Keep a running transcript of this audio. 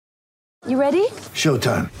You ready?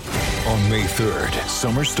 Showtime. On May 3rd,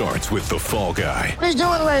 summer starts with The Fall Guy. Let's do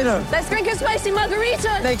it later. Let's drink a spicy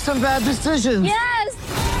margarita. Make some bad decisions. Yes!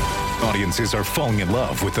 Audiences are falling in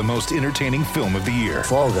love with the most entertaining film of the year.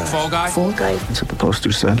 Fall Guy. Fall Guy? Fall Guy. That's what the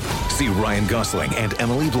poster said. See Ryan Gosling and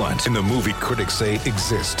Emily Blunt in the movie critics say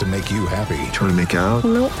exists to make you happy. Trying to make it out?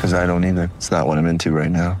 Nope. Because I don't either. It's not what I'm into right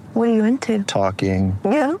now. What are you into? Talking.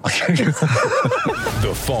 Yeah.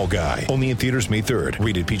 The Fall Guy. Only in theaters May 3rd.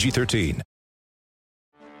 Rated PG-13.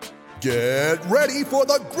 Get ready for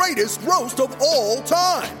the greatest roast of all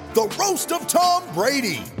time. The Roast of Tom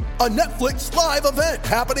Brady. A Netflix live event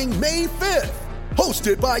happening May 5th.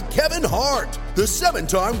 Hosted by Kevin Hart. The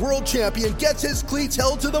 7-time world champion gets his cleats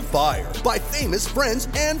held to the fire by famous friends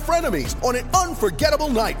and frenemies on an unforgettable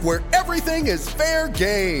night where everything is fair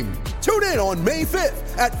game. Tune in on May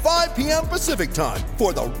 5th at 5 p.m. Pacific time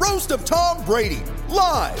for the Roast of Tom Brady.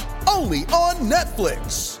 Live only on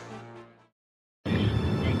Netflix.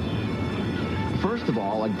 First of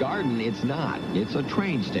all, a garden, it's not. It's a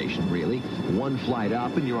train station, really. One flight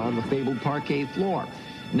up and you're on the fabled parquet floor.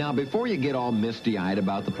 Now, before you get all misty-eyed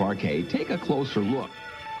about the parquet, take a closer look.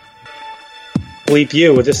 Bleep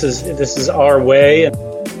you. This is our way.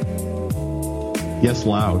 Yes,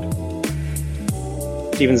 loud.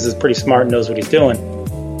 Stevens is pretty smart and knows what he's doing.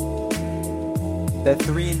 That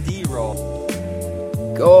 3-and-D roll.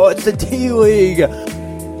 Oh, it's the T-League.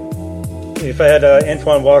 If I had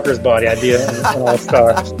Antoine Walker's body, I'd be an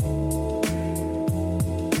all-star.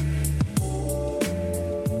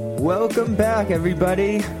 Welcome back,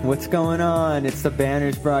 everybody. What's going on? It's the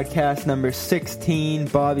Banners broadcast number 16.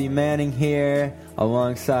 Bobby Manning here,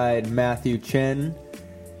 alongside Matthew Chin.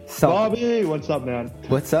 Bobby, what's up, man?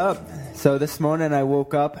 What's up? So this morning I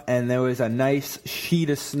woke up and there was a nice sheet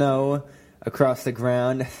of snow across the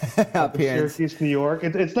ground up here. Syracuse, New York.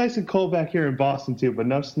 It's nice and cold back here in Boston, too, but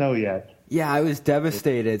no snow yet. Yeah, I was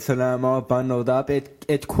devastated, so now I'm all bundled up.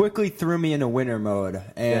 It quickly threw me into winter mode,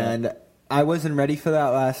 and I wasn't ready for that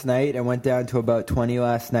last night. I went down to about 20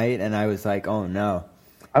 last night, and I was like, oh, no.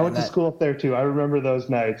 I went to school up there, too. I remember those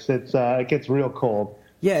nights. It gets real cold.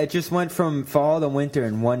 Yeah, it just went from fall to winter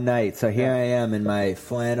in one night, so here I am in my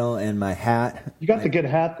flannel and my hat. You got the good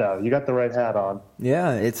hat, though. You got the right hat on.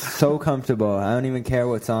 Yeah, it's so comfortable. I don't even care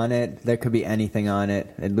what's on it. There could be anything on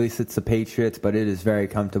it. At least it's the Patriots, but it is very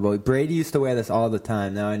comfortable. Brady used to wear this all the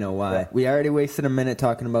time. Now I know why. Yeah. We already wasted a minute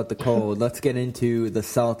talking about the cold. Let's get into the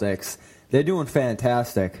Celtics. They're doing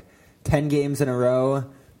fantastic. 10 games in a row.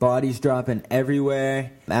 Bodies dropping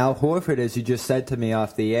everywhere. Al Horford, as you just said to me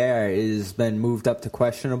off the air, has been moved up to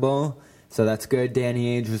questionable. So that's good.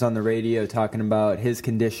 Danny Ainge was on the radio talking about his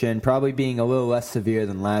condition probably being a little less severe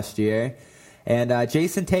than last year. And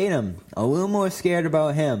Jason Tatum, a little more scared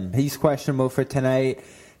about him. He's questionable for tonight.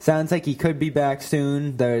 Sounds like he could be back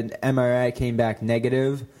soon. The MRI came back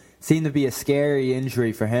negative. Seemed to be a scary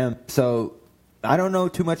injury for him. So I don't know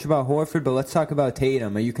too much about Horford, but let's talk about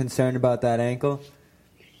Tatum. Are you concerned about that ankle?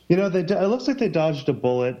 You know, it looks like they dodged a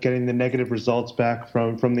bullet getting the negative results back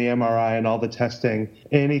from the MRI and all the testing.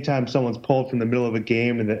 Anytime someone's pulled from the middle of a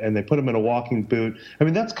game and they put them in a walking boot, I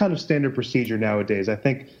mean, that's kind of standard procedure nowadays. I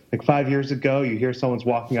think like 5 years ago, you hear someone's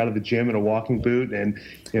walking out of the gym in a walking boot and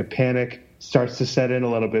panic starts to set in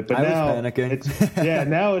a little bit. But now was panicking.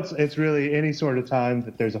 now it's really any sort of time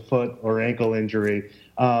that there's a foot or ankle injury.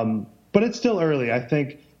 But it's still early. I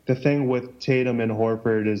think the thing with Tatum and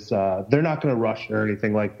Horford is they're not going to rush or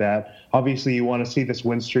anything like that. Obviously, you want to see this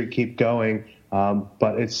win streak keep going,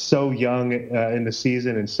 but it's so young in the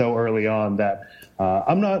season and so early on that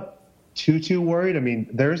I'm not too worried. I mean,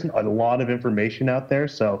 there's a lot of information out there,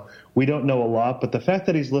 so we don't know a lot. But the fact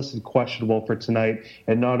that he's listed questionable for tonight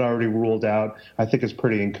and not already ruled out, I think is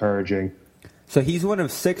pretty encouraging. So he's one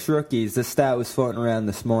of 6 rookies. This stat was floating around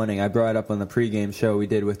this morning. I brought it up on the pregame show we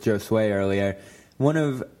did with Joe Sway earlier. One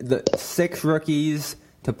of the 6 rookies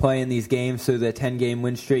to play in these games through the 10-game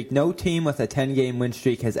win streak. No team with a 10-game win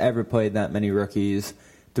streak has ever played that many rookies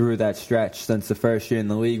through that stretch since the first year in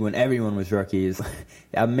the league when everyone was rookies.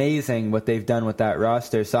 Amazing what they've done with that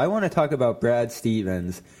roster. So I want to talk about Brad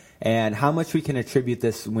Stevens and how much we can attribute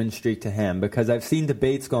this win streak to him, because I've seen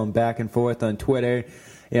debates going back and forth on Twitter.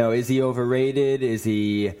 You know, is he overrated? Is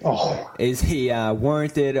he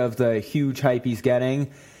warranted of the huge hype he's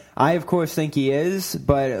getting? I, of course, think he is,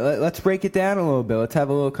 but let's break it down a little bit. Let's have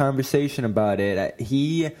a little conversation about it.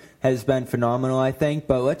 He has been phenomenal, I think,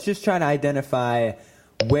 but let's just try to identify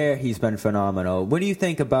where he's been phenomenal. What do you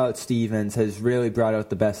think about Stevens has really brought out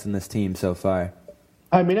the best in this team so far?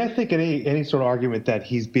 I mean, I think any sort of argument that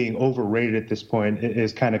he's being overrated at this point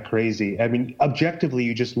is kind of crazy. I mean, objectively,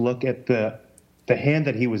 you just look at the hand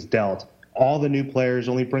that he was dealt. all the new players,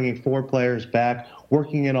 only bringing 4 players back,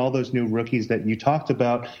 working in all those new rookies that you talked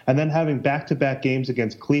about, and then having back-to-back games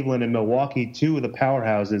against Cleveland and Milwaukee, 2 of the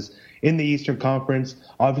powerhouses in the Eastern Conference,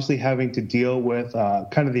 obviously having to deal with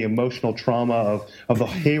kind of the emotional trauma of the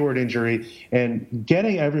Hayward injury and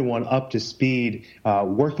getting everyone up to speed,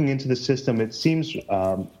 working into the system. It seems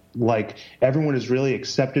like everyone has really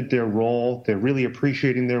accepted their role. They're really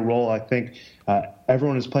appreciating their role. I think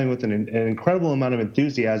everyone is playing with an incredible amount of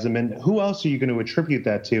enthusiasm. And who else are you going to attribute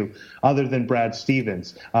that to other than Brad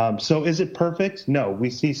Stevens? So is it perfect? No. We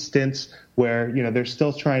see stints where, they're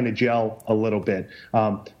still trying to gel a little bit.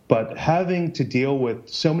 But having to deal with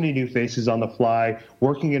so many new faces on the fly,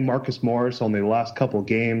 working in Marcus Morris only the last couple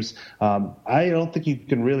games, I don't think you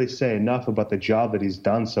can really say enough about the job that he's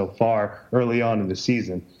done so far early on in the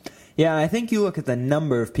season. Yeah, I think you look at the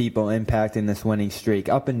number of people impacting this winning streak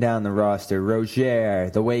up and down the roster. Rozier,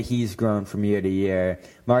 the way he's grown from year to year.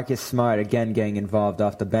 Marcus Smart, again, getting involved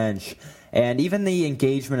off the bench. And even the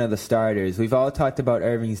engagement of the starters. We've all talked about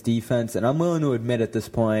Irving's defense, and I'm willing to admit at this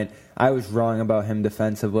point I was wrong about him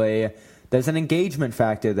defensively. There's an engagement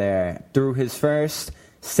factor there. Through his first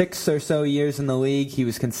 6 or so years in the league, he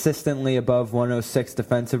was consistently above 106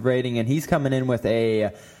 defensive rating, and he's coming in with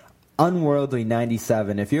a unworldly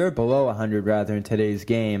 97. If you're below 100 rather in today's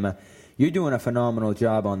game, you're doing a phenomenal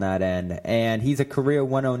job on that end. And he's a career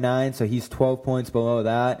 109, so he's 12 points below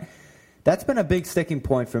that. That's been a big sticking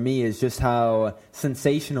point for me, is just how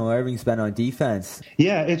sensational Irving's been on defense.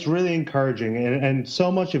 Yeah, it's really encouraging. And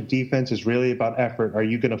so much of defense is really about effort. Are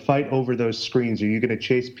you going to fight over those screens? Are you going to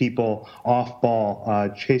chase people off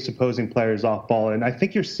ball, chase opposing players off ball? And I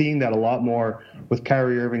think you're seeing that a lot more with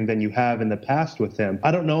Kyrie Irving than you have in the past with him.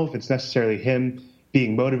 I don't know if it's necessarily him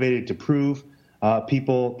being motivated to prove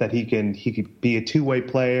people that he could be a two-way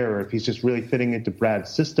player, or if he's just really fitting into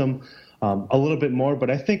Brad's system a little bit more.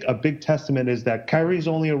 But I think a big testament is that Kyrie's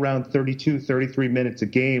only around 32, 33 minutes a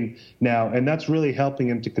game now, and that's really helping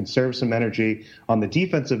him to conserve some energy on the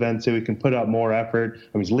defensive end so he can put out more effort.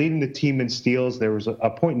 He's leading the team in steals. There was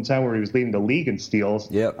a point in time where he was leading the league in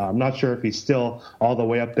steals. Yep. I'm not sure if he's still all the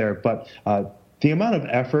way up there, but the amount of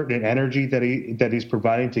effort and energy that he's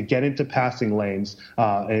providing to get into passing lanes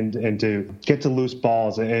and to get to loose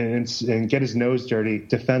balls and get his nose dirty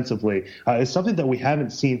defensively is something that we haven't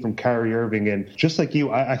seen from Kyrie Irving. And just like you,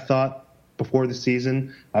 I thought before the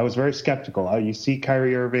season, I was very skeptical. You see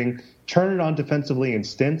Kyrie Irving turn it on defensively in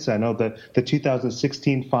stints. I know the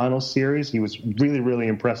 2016 Finals series, he was really, really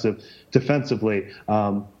impressive defensively.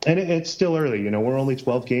 And it's still early. We're only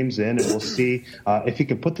 12 games in, and we'll see if he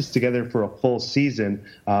can put this together for a full season.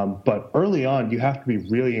 But early on, you have to be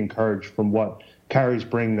really encouraged from what Kyrie's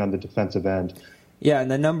bringing on the defensive end. Yeah,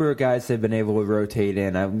 and the number of guys they've been able to rotate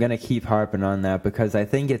in, I'm going to keep harping on that because I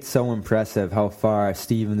think it's so impressive how far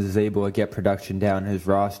Stevens is able to get production down his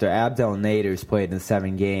roster. Abdel Nader's played in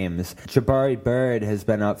 7 games. Jabari Bird has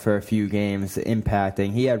been up for a few games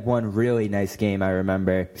impacting. He had one really nice game, I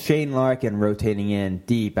remember. Shane Larkin rotating in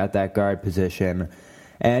deep at that guard position.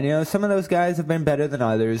 And, some of those guys have been better than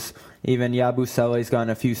others. Even Yabusele's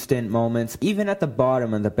gotten a few stint moments. Even at the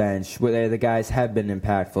bottom of the bench, where the guys have been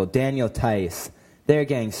impactful. Daniel Tice, they're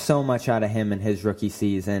getting so much out of him in his rookie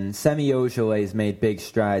season. Semi Ojeley's made big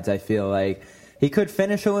strides, I feel like. He could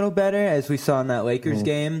finish a little better, as we saw in that Lakers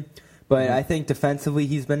game. But I think defensively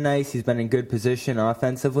he's been nice. He's been in good position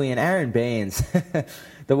offensively. And Aaron Baines,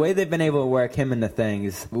 the way they've been able to work him into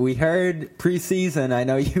things. We heard preseason, I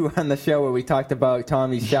know you were on the show where we talked about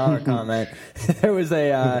Tommy's shower comment. There was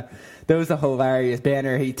a hilarious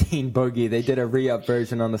Banner 18 boogie. They did a re-up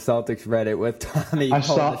version on the Celtics Reddit with Tommy. I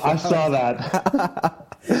saw that.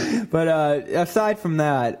 But aside from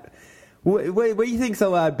that, what do you think's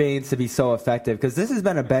allowed Baines to be so effective? Because this has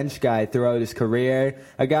been a bench guy throughout his career,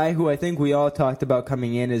 a guy who I think we all talked about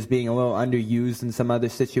coming in as being a little underused in some other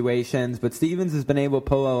situations, but Stevens has been able to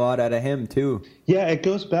pull a lot out of him too. Yeah, it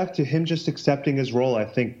goes back to him just accepting his role. I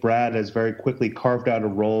think Brad has very quickly carved out a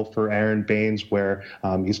role for Aaron Baines where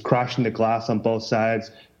he's crashing the glass on both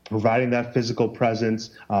sides, providing that physical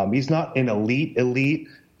presence. He's not an elite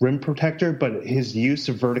rim protector, but his use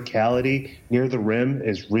of verticality near the rim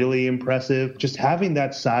is really impressive. Just having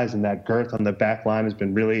that size and that girth on the back line has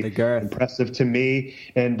been really impressive to me.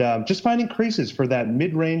 And just finding creases for that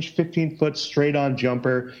mid-range 15-foot straight-on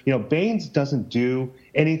jumper. Baines doesn't do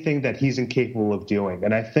anything that he's incapable of doing.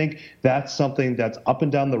 And I think that's something that's up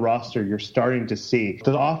and down the roster you're starting to see.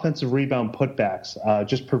 The offensive rebound putbacks,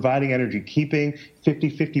 just providing energy, keeping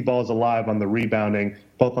 50-50 balls alive on the rebounding,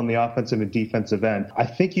 both on the offensive and defensive end. I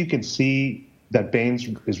think you can see that Baines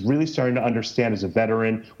is really starting to understand as a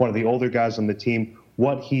veteran, one of the older guys on the team,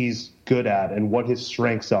 what he's good at and what his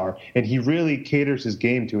strengths are. And he really caters his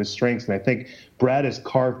game to his strengths. And I think Brad has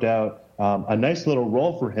carved out a nice little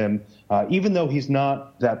role for him, even though he's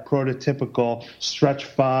not that prototypical stretch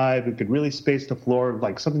five who could really space the floor,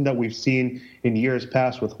 like something that we've seen in years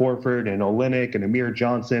past with Horford and Olynyk and Amir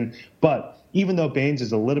Johnson. But even though Baynes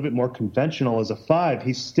is a little bit more conventional as a five,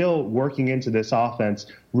 he's still working into this offense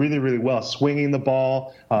really, really well, swinging the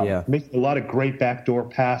ball, making a lot of great backdoor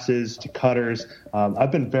passes to cutters.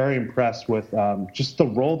 I've been very impressed with just the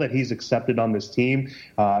role that he's accepted on this team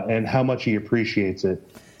and how much he appreciates it.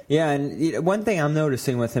 Yeah, and one thing I'm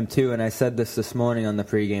noticing with him, too, and I said this morning on the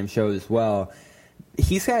pregame show as well,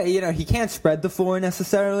 he's got, he can't spread the floor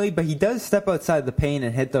necessarily, but he does step outside the paint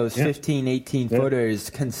and hit those 15, 18-footers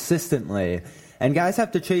consistently. And guys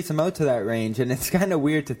have to chase him out to that range, and it's kind of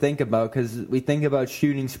weird to think about because we think about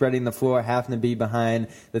shooting, spreading the floor, having to be behind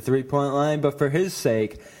the three-point line. But for his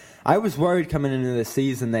sake, I was worried coming into the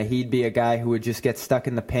season that he'd be a guy who would just get stuck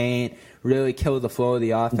in the paint, really kill the flow of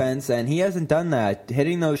the offense, and he hasn't done that.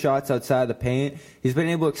 Hitting those shots outside the paint, he's been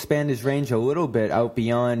able to expand his range a little bit out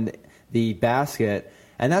beyond the basket,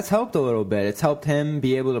 and that's helped a little bit. It's helped him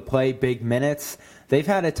be able to play big minutes. They've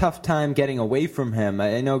had a tough time getting away from him.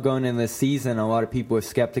 I know going into this season, a lot of people were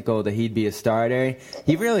skeptical that he'd be a starter.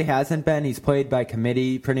 He really hasn't been. He's played by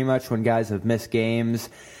committee pretty much when guys have missed games.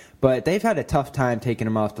 But they've had a tough time taking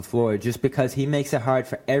him off the floor just because he makes it hard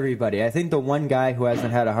for everybody. I think the one guy who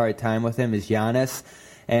hasn't had a hard time with him is Giannis.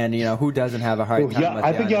 And, who doesn't have a hard time with Giannis?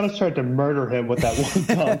 I think Giannis tried to murder him with that one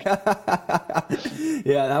dunk.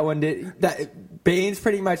 Yeah, that one did. Baynes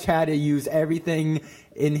pretty much had to use everything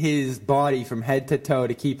in his body from head to toe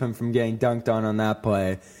to keep him from getting dunked on that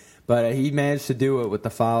play. But he managed to do it with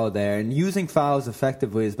the foul there. And using fouls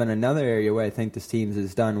effectively has been another area where I think this team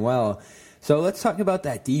has done well. So let's talk about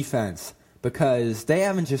that defense, because they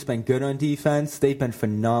haven't just been good on defense, they've been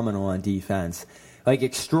phenomenal on defense. Like,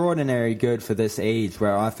 extraordinary good for this age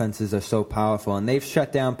where offenses are so powerful. And they've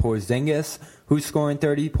shut down Porzingis, who's scoring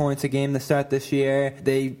 30 points a game to start this year.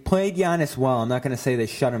 They played Giannis well. I'm not going to say they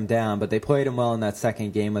shut him down, but they played him well in that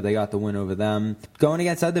second game where they got the win over them. Going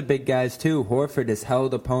against other big guys, too, Horford has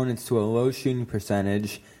held opponents to a low shooting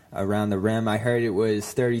percentage around the rim. I heard it was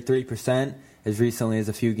 33%. As recently as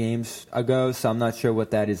a few games ago, so I'm not sure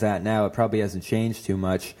what that is at now. It probably hasn't changed too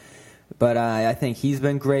much. But I think he's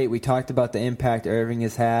been great. We talked about the impact Irving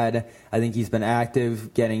has had. I think he's been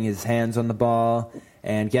active, getting his hands on the ball,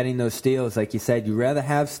 and getting those steals. Like you said, you'd rather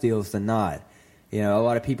have steals than not. A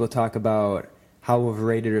lot of people talk about how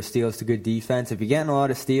overrated are steals to good defense. If you're getting a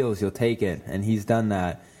lot of steals, you'll take it, and he's done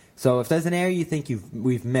that. So if there's an area you think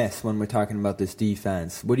we've missed when we're talking about this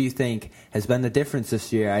defense, what do you think has been the difference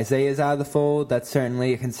this year? Isaiah's out of the fold. That's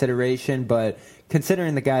certainly a consideration. But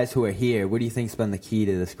considering the guys who are here, what do you think's been the key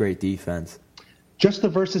to this great defense? Just the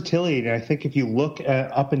versatility. And I think if you look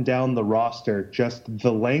at up and down the roster, just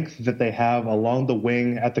the length that they have along the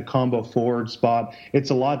wing at the combo forward spot,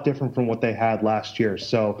 it's a lot different from what they had last year.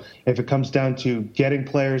 So if it comes down to getting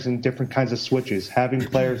players in different kinds of switches, having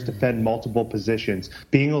players defend multiple positions,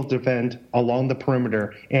 being able to defend along the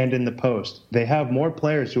perimeter and in the post, they have more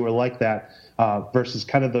players who are like that. Versus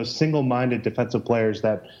kind of those single-minded defensive players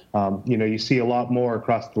that, you see a lot more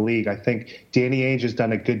across the league. I think Danny Ainge has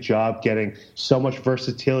done a good job getting so much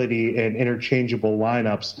versatility and interchangeable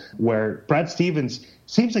lineups where Brad Stevens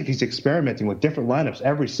seems like he's experimenting with different lineups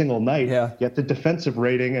every single night, yet the defensive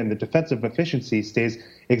rating and the defensive efficiency stays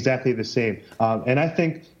exactly the same. And I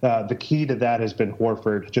think the key to that has been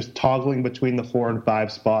Horford, just toggling between the 4 and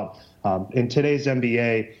 5 spot. In today's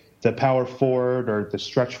NBA, the power forward or the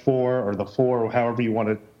stretch 4 or the 4 or however you want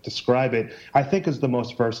to describe it, I think is the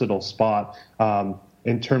most versatile spot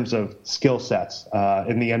in terms of skill sets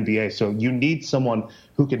in the NBA. So you need someone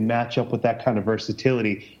who can match up with that kind of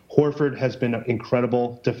versatility. Horford has been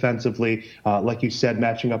incredible defensively, like you said,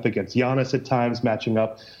 matching up against Giannis at times, matching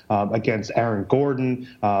up against Aaron Gordon,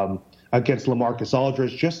 against LaMarcus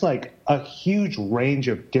Aldridge, just like a huge range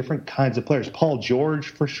of different kinds of players. Paul George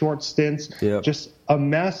for short stints, just a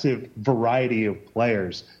massive variety of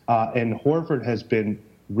players. And Horford has been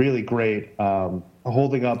really great,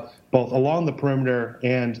 holding up both along the perimeter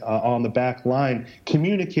and on the back line,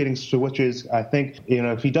 communicating switches. I think,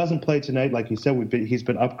 if he doesn't play tonight, like you said, he's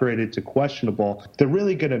been upgraded to questionable. They're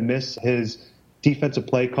really going to miss his defensive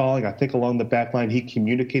play calling. I think along the back line, he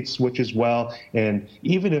communicates switches well. And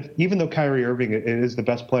even though Kyrie Irving is the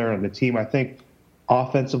best player on the team, I think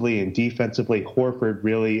offensively and defensively, Horford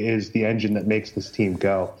really is the engine that makes this team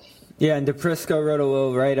go. Yeah, and DePrisco wrote a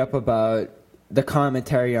little write-up about the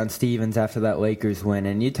commentary on Stevens after that Lakers win.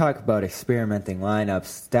 And you talk about experimenting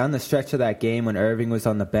lineups. Down the stretch of that game when Irving was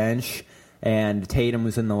on the bench, and Tatum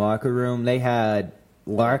was in the locker room. They had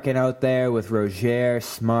Larkin out there with Rozier,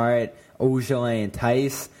 Smart, Ojeleye, and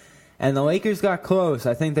Tice. And the Lakers got close.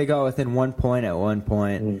 I think they got within 1 point at one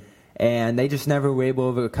point. And they just never were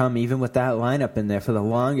able to overcome, even with that lineup in there. For the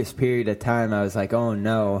longest period of time, I was like, oh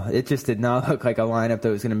no. It just did not look like a lineup that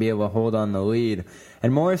was going to be able to hold on the lead.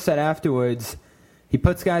 And Morris said afterwards, he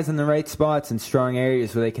puts guys in the right spots in strong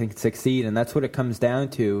areas where they can succeed, and that's what it comes down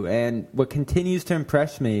to. And what continues to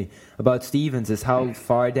impress me about Stevens is how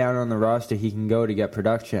far down on the roster he can go to get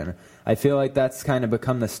production. I feel like that's kind of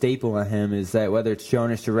become the staple of him, is that whether it's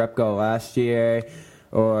Jonas Jerebko last year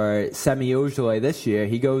or Semi Ojeleye this year,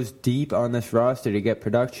 he goes deep on this roster to get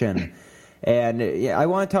production. And I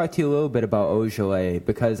want to talk to you a little bit about Ojeleye,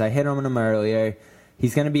 because I hit on him earlier.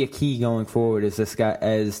 He's going to be a key going forward as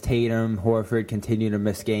Tatum, Horford continue to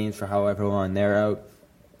miss games for however long they're out.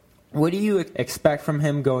 What do you expect from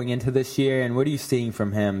him going into this year, and what are you seeing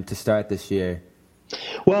from him to start this year?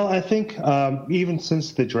 Well, I think even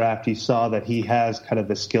since the draft, you saw that he has kind of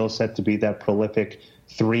the skill set to be that prolific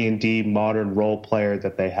 3-and-D modern role player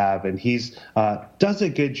that they have. And he's does a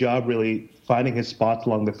good job really finding his spots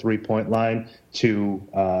along the three-point line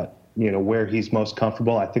to where he's most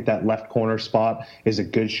comfortable. I think that left corner spot is a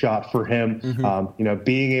good shot for him.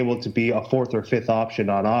 Being able to be a fourth or fifth option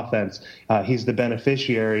on offense, he's the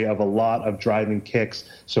beneficiary of a lot of driving kicks,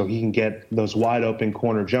 so he can get those wide open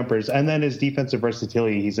corner jumpers. And then his defensive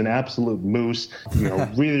versatility, he's an absolute moose,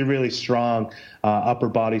 really, really strong upper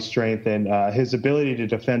body strength, and his ability to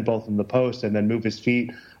defend both in the post and then move his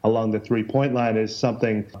feet along the three-point line is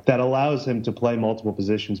something that allows him to play multiple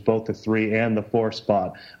positions, both the 3 and the 4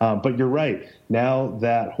 spot. But you're right. Now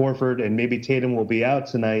that Horford and maybe Tatum will be out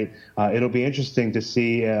tonight, it'll be interesting to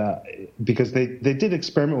see because they did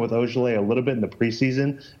experiment with Ojeleye a little bit in the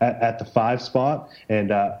preseason at the 5 spot,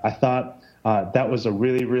 and I thought that was a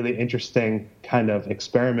really, really interesting kind of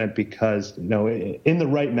experiment because, in the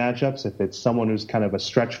right matchups, if it's someone who's kind of a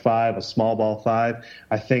stretch 5, a small ball 5,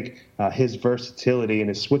 I think his versatility and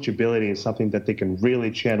his switchability is something that they can really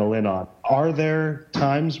channel in on. Are there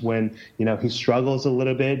times when, he struggles a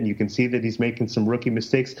little bit and you can see that he's making some rookie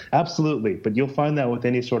mistakes? Absolutely. But you'll find that with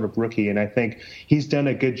any sort of rookie. And I think he's done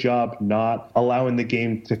a good job not allowing the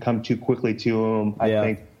game to come too quickly to him. I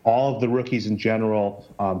think all of the rookies in general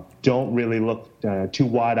don't really look too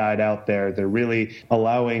wide-eyed out there. They're really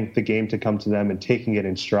allowing the game to come to them and taking it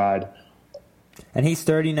in stride. And he's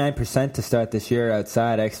 39% to start this year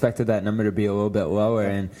outside. I expected that number to be a little bit lower.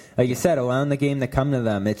 And like you said, allowing the game to come to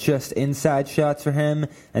them. It's just inside shots for him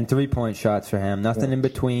and three-point shots for him. Nothing in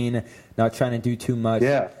between, not trying to do too much.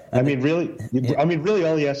 Yeah. Really,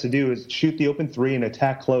 all he has to do is shoot the open 3 and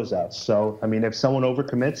attack closeouts. So, if someone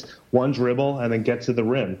overcommits, one dribble and then get to the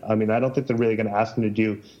rim. I don't think they're really going to ask him to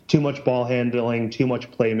do too much ball handling, too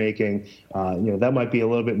much playmaking. That might be a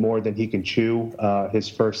little bit more than he can chew his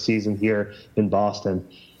first season here in Boston.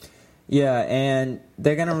 Yeah, and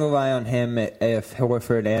they're going to rely on him if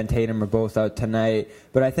Horford and Tatum are both out tonight.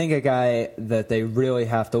 But I think a guy that they really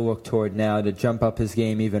have to look toward now to jump up his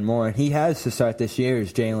game even more, and he has to start this year,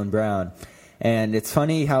 is Jaylen Brown. And it's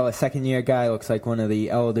funny how a second-year guy looks like one of the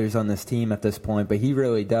elders on this team at this point, but he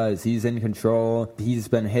really does. He's in control. He's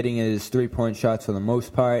been hitting his three-point shots for the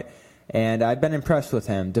most part. And I've been impressed with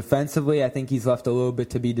him. Defensively, I think he's left a little bit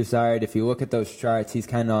to be desired. If you look at those charts, he's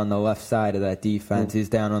kind of on the left side of that defense. He's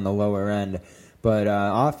down on the lower end. But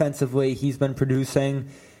offensively, he's been producing.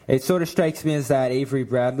 It sort of strikes me as that Avery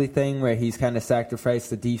Bradley thing where he's kind of sacrificed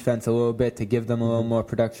the defense a little bit to give them a little more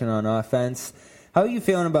production on offense. How are you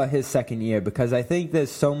feeling about his second year? Because I think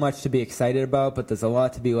there's so much to be excited about, but there's a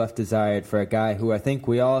lot to be left desired for a guy who I think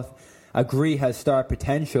we all agree has star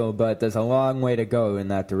potential, but there's a long way to go in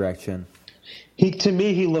that direction. To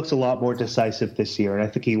me, he looks a lot more decisive this year, and I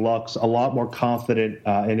think he looks a lot more confident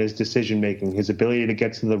in his decision-making, his ability to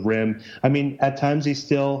get to the rim. At times he's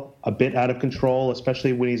still a bit out of control,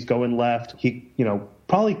 especially when he's going left. He,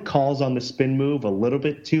 probably calls on the spin move a little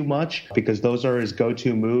bit too much because those are his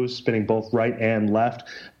go-to moves, spinning both right and left.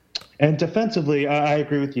 And defensively, I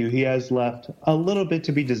agree with you. He has left a little bit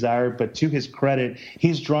to be desired, but to his credit,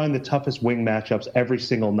 he's drawing the toughest wing matchups every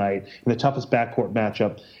single night and the toughest backcourt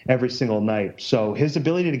matchup every single night. So his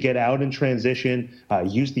ability to get out in transition,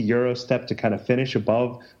 use the Euro step to kind of finish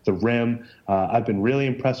above the rim, I've been really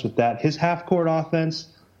impressed with that. His half-court offense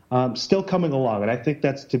still coming along, and I think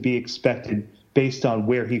that's to be expected based on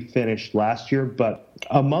where he finished last year. But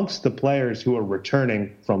amongst the players who are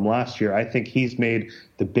returning from last year, I think he's made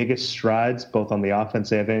the biggest strides both on the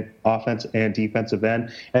offense and defensive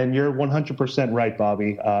end. And you're 100% right,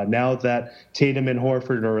 Bobby. Now that Tatum and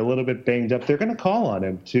Horford are a little bit banged up, they're going to call on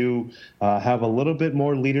him to have a little bit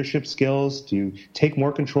more leadership skills, to take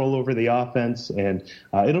more control over the offense. And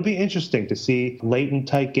it'll be interesting to see late in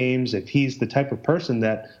tight games if he's the type of person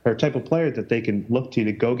type of player that they can look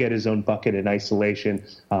to go get his own bucket in isolation,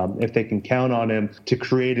 if they can count on him to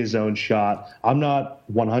create his own shot. I'm not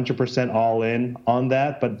 100% all in on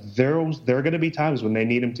that, but there are going to be times when they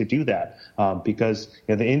need him to do that, because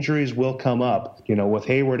the injuries will come up. With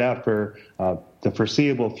Hayward out for the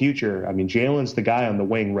foreseeable future, I mean, Jalen's the guy on the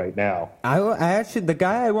wing right now. The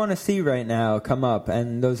guy I want to see right now come up,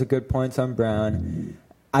 and those are good points on Brown.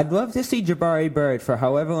 I'd love to see Jabari Bird, for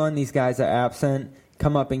however long these guys are absent,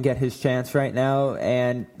 come up and get his chance right now.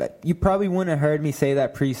 And you probably wouldn't have heard me say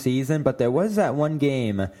that preseason, but there was that one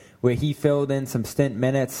game where he filled in some stint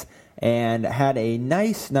minutes and had a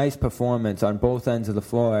nice performance on both ends of the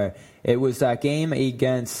floor. It was that game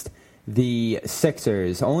against the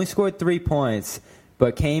Sixers. Only scored 3 points,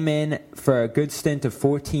 but came in for a good stint of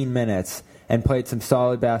 14 minutes and played some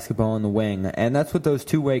solid basketball on the wing. And that's what those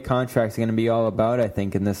two-way contracts are going to be all about, I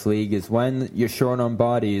think, in this league, is when you're short on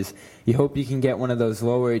bodies, you hope you can get one of those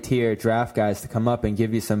lower-tier draft guys to come up and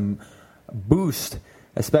give you some boost,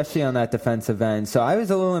 especially on that defensive end. So I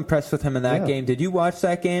was a little impressed with him in that game. Did you watch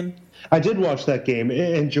that game? I did watch that game.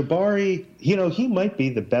 And Jabari, he might be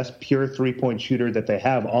the best pure three-point shooter that they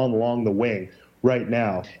have along the wing right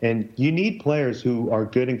now. And you need players who are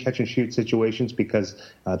good in catch-and-shoot situations, because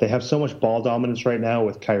they have so much ball dominance right now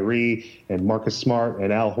with Kyrie and Marcus Smart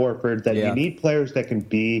and Al Horford that you need players that can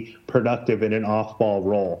be productive in an off-ball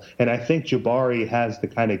role. And I think Jabari has the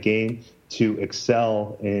kind of game to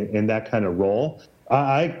excel in that kind of role.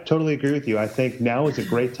 I totally agree with you. I think now is a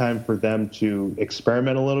great time for them to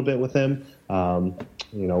experiment a little bit with him.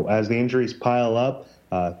 As the injuries pile up,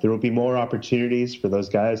 there will be more opportunities for those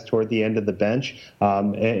guys toward the end of the bench.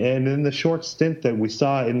 And in the short stint that we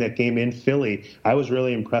saw in that game in Philly, I was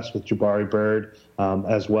really impressed with Jabari Bird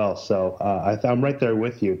as well. So I'm right there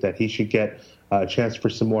with you that he should get a chance for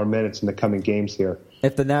some more minutes in the coming games here.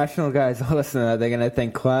 If the national guys listen to that, they're going to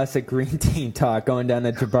think classic green team talk, going down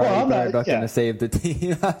to Jabari Bird looking to save the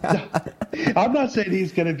team. I'm not saying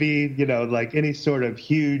he's going to be, like any sort of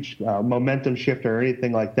huge momentum shifter or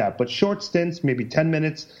anything like that. But short stints, maybe 10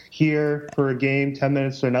 minutes here for a game, 10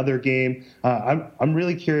 minutes for another game. I'm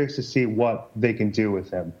really curious to see what they can do with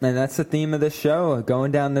him. And that's the theme of this show,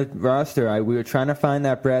 going down the roster. We were trying to find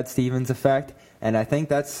that Brad Stevens effect, and I think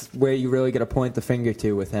that's where you really got to point the finger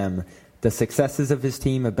to with him. The successes of his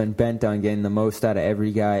team have been bent on getting the most out of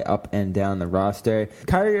every guy up and down the roster.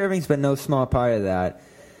 Kyrie Irving's been no small part of that.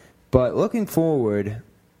 But looking forward,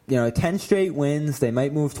 10 straight wins. They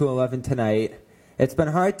might move to 11 tonight. It's been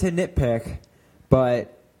hard to nitpick,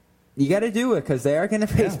 but you got to do it because they are going to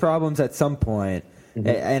face problems at some point. Mm-hmm.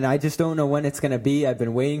 And I just don't know when it's going to be. I've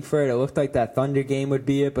been waiting for it. It looked like that Thunder game would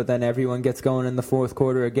be it, but then everyone gets going in the fourth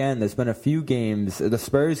quarter again. There's been a few games, the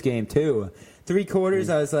Spurs game too. 3 quarters,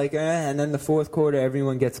 I was like, and then the fourth quarter,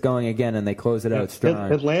 everyone gets going again, and they close it out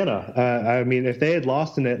strong. Atlanta. If they had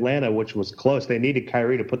lost in Atlanta, which was close, they needed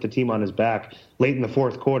Kyrie to put the team on his back late in the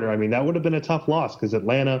fourth quarter. That would have been a tough loss because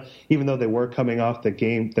Atlanta, even though they were coming off the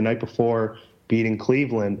game the night before beating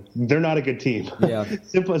Cleveland, they're not a good team. Yeah.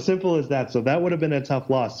 Simple as that. So that would have been a tough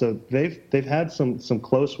loss. So they've had some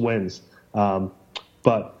close wins.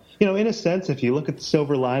 But in a sense, if you look at the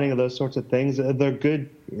silver lining of those sorts of things, they're good.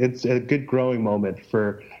 It's a good growing moment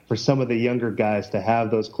for some of the younger guys to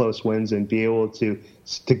have those close wins and be able to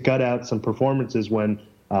gut out some performances when,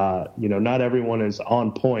 not everyone is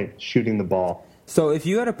on point shooting the ball. So if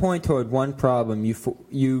you had to point toward one problem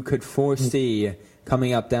you could foresee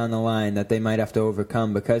coming up down the line that they might have to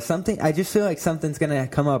overcome, because I just feel like something's going to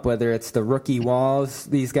come up, whether it's the rookie walls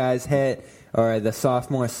these guys hit or the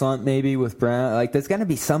sophomore slump maybe with Brown. Like, there's going to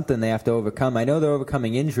be something they have to overcome. I know they're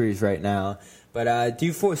overcoming injuries right now, but do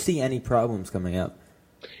you foresee any problems coming up?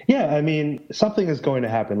 Yeah, something is going to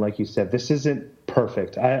happen. Like you said, this isn't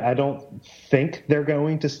perfect. I don't think they're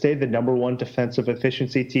going to stay the number one defensive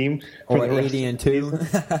efficiency team for the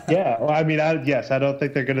 80-2. Yeah, yes, I don't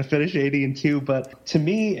think they're going to finish 80-2. But to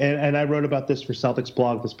me, and I wrote about this for Celtics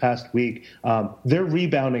blog this past week, their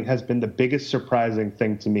rebounding has been the biggest surprising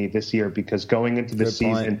thing to me this year, because going into the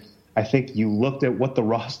season, I think you looked at what the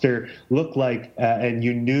roster looked like and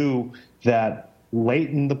you knew that late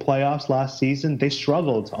in the playoffs last season, they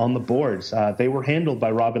struggled on the boards. They were handled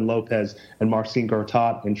by Robin Lopez and Marcin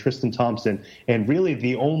Gortat and Tristan Thompson. And really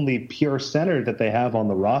the only pure center that they have on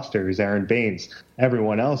the roster is Aaron Baines.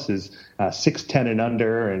 Everyone else is 6'10 and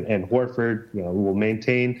under, and Horford will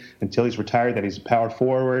maintain until he's retired that he's a power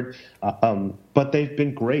forward. But they've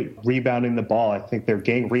been great rebounding the ball. I think their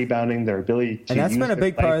gang rebounding, their ability to and that's use been a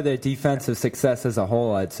their big part of their defensive success as a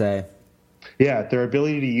whole, I'd say. Yeah, their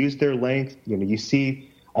ability to use their length. You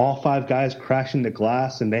see all 5 guys crashing the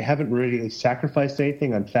glass, and they haven't really sacrificed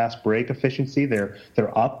anything on fast break efficiency. They're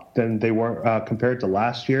up than they were compared to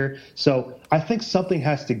last year. So I think something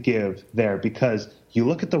has to give there, because you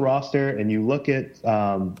look at the roster and you look at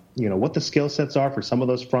what the skill sets are for some of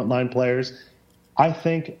those frontline players. I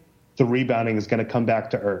think the rebounding is going to come back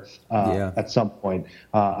to earth at some point.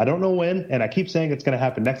 I don't know when, and I keep saying it's going to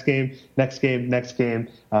happen next game.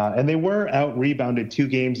 And they were out-rebounded 2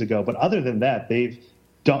 games ago. But other than that, they've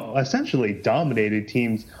essentially dominated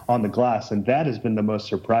teams on the glass, and that has been the most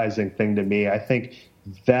surprising thing to me. I think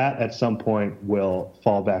that at some point will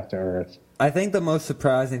fall back to earth. I think the most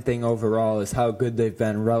surprising thing overall is how good they've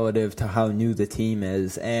been relative to how new the team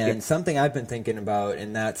is. And something I've been thinking about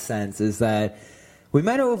in that sense is that we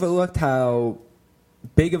might have overlooked how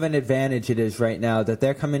big of an advantage it is right now that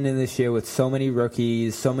they're coming in this year with so many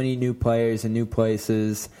rookies, so many new players in new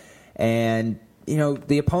places. And,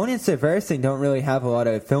 the opponents they're versing don't really have a lot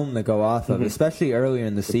of film to go off of, especially earlier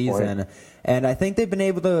in the season. Point. And I think they've been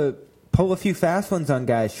able to pull a few fast ones on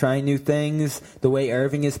guys, trying new things. The way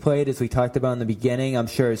Irving has played, as we talked about in the beginning, I'm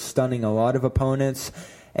sure is stunning a lot of opponents.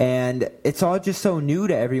 And it's all just so new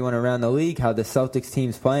to everyone around the league how the Celtics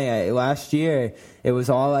team's playing. Last year, it was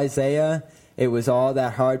all Isaiah. It was all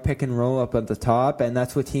that hard pick and roll up at the top, and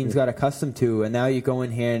that's what teams got accustomed to. And now you go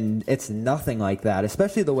in here, and it's nothing like that,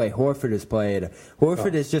 especially the way Horford has played.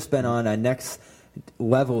 Horford has just been on a next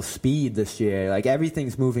level speed this year. Like,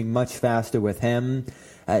 everything's moving much faster with him.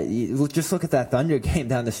 Just look at that Thunder game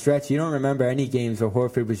down the stretch. You don't remember any games where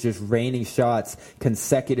Horford was just raining shots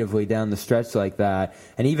consecutively down the stretch like that,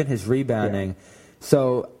 and even his rebounding. Yeah.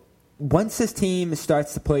 So once this team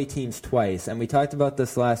starts to play teams twice, and we talked about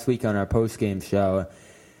this last week on our post-game show,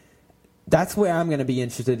 that's where I'm going to be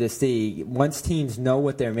interested to see, once teams know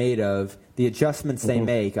what they're made of, the adjustments they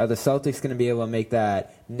make. Are the Celtics going to be able to make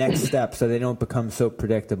that next step so they don't become so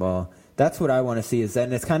predictable? That's what I want to see.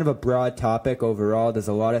 And it's kind of a broad topic overall. There's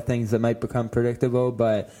a lot of things that might become predictable,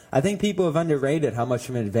 but I think people have underrated how much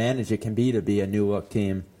of an advantage it can be to be a new-look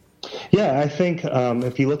team. Yeah, I think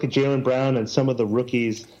if you look at Jaylen Brown and some of the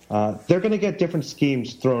rookies, they're going to get different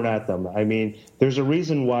schemes thrown at them. I mean, there's a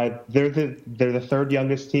reason why they're the third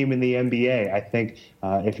youngest team in the NBA. I think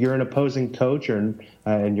if you're an opposing coach and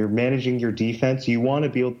you're managing your defense, you want to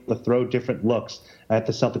be able to throw different looks at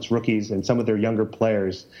the Celtics rookies and some of their younger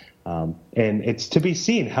players. And it's to be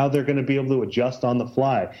seen how they're going to be able to adjust on the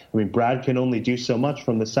fly. I mean, Brad can only do so much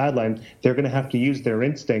from the sideline. They're going to have to use their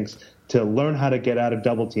instincts to learn how to get out of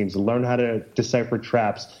double teams, learn how to decipher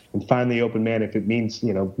traps and find the open man if it means,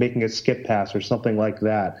 making a skip pass or something like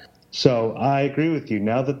that. So I agree with you.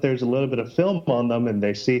 Now that there's a little bit of film on them and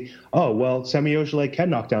they see, oh, well, Semi Ojeleye can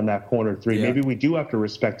knock down that corner three. Yeah. Maybe we do have to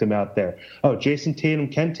respect him out there. Oh, Jason Tatum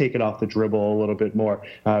can take it off the dribble a little bit more.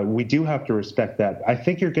 We do have to respect that. I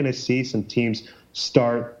think you're going to see some teams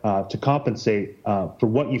start to compensate for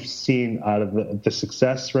what you've seen out of the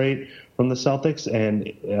success rate from the Celtics.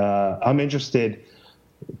 And I'm interested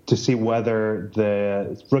to see whether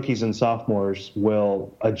the rookies and sophomores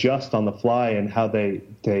will adjust on the fly and how they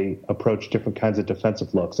approach different kinds of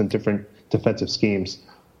defensive looks and different defensive schemes.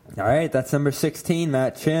 All right, that's number 16,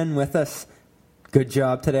 Matt Chin with us. Good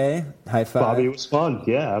job today. High five. Bobby, it was fun.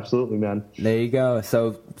 Yeah, absolutely, man. There you go.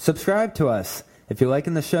 So subscribe to us. If you're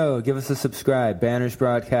liking the show, give us a subscribe. Banners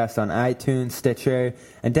broadcast on iTunes, Stitcher,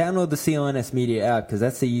 and download the CLNS Media app because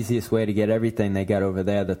that's the easiest way to get everything they got over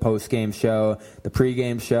there. The post-game show, the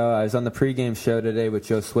pre-game show. I was on the pre-game show today with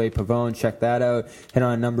Josue Pavone. Check that out. Hit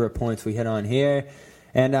on a number of points we hit on here.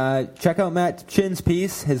 And check out Matt Chin's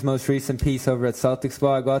piece, his most recent piece over at Celtics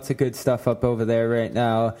Blog. Lots of good stuff up over there right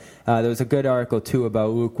now. There was a good article, too, about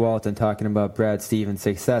Luke Walton talking about Brad Stevens'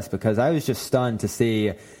 success because I was just stunned to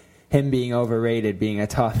see him being overrated being a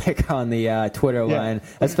topic on the Twitter line,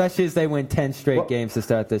 especially as they win 10 straight games to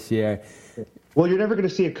start this year. Well, you're never going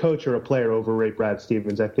to see a coach or a player overrate Brad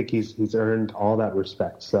Stevens. I think he's earned all that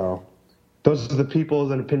respect. So those are the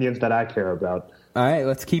people's and opinions that I care about. All right,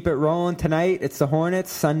 let's keep it rolling tonight. It's the Hornets.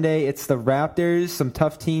 Sunday, it's the Raptors. Some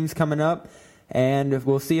tough teams coming up. And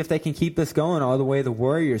we'll see if they can keep this going all the way to the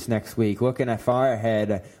Warriors next week. Looking at far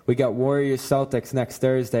ahead, we got Warriors-Celtics next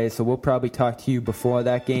Thursday, so we'll probably talk to you before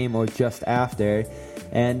that game or just after.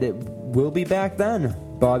 And we'll be back then.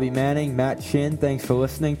 Bobby Manning, Matt Shin, thanks for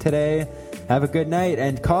listening today. Have a good night.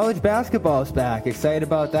 And college basketball's back. Excited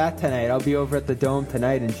about that tonight. I'll be over at the Dome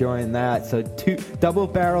tonight enjoying that. So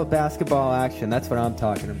double-barrel basketball action. That's what I'm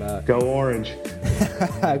talking about. Go Orange.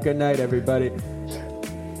 Good night, everybody.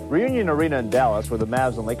 Reunion Arena in Dallas, where the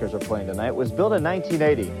Mavs and Lakers are playing tonight, was built in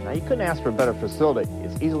 1980. Now, you couldn't ask for a better facility.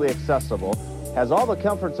 It's easily accessible, has all the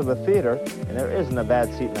comforts of a theater, and there isn't a bad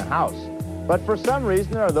seat in the house. But for some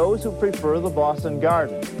reason, there are those who prefer the Boston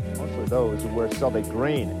Garden, mostly those who wear Celtic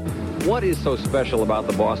green. What is so special about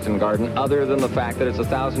the Boston Garden other than the fact that it's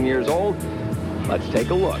 1,000 years old? Let's take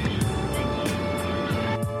a look.